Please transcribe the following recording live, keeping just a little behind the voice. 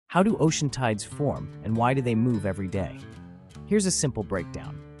How do ocean tides form, and why do they move every day? Here's a simple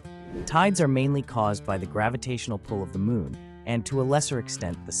breakdown. Tides are mainly caused by the gravitational pull of the moon and, to a lesser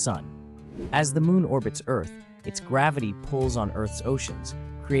extent, the sun. As the moon orbits Earth, its gravity pulls on Earth's oceans,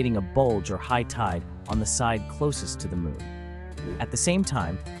 creating a bulge or high tide on the side closest to the moon. At the same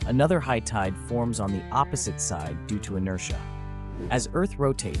time, another high tide forms on the opposite side due to inertia. As Earth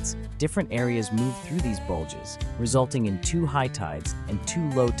rotates, different areas move through these bulges, resulting in 2 high tides and 2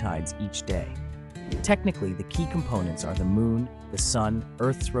 low tides each day. Technically, the key components are the moon, the sun,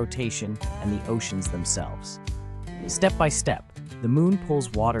 Earth's rotation, and the oceans themselves. Step by step, the moon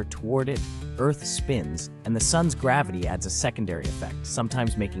pulls water toward it, Earth spins, and the sun's gravity adds a secondary effect,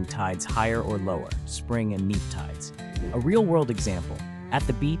 sometimes making tides higher or lower, spring and neap tides. A real-world example. At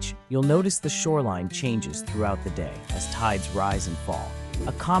the beach, you'll notice the shoreline changes throughout the day as tides rise and fall.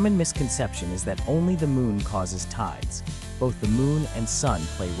 A common misconception is that only the moon causes tides. Both the moon and sun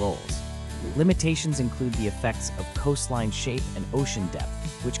play roles. Limitations include the effects of coastline shape and ocean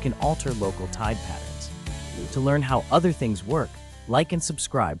depth, which can alter local tide patterns. To learn how other things work, like and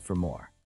subscribe for more.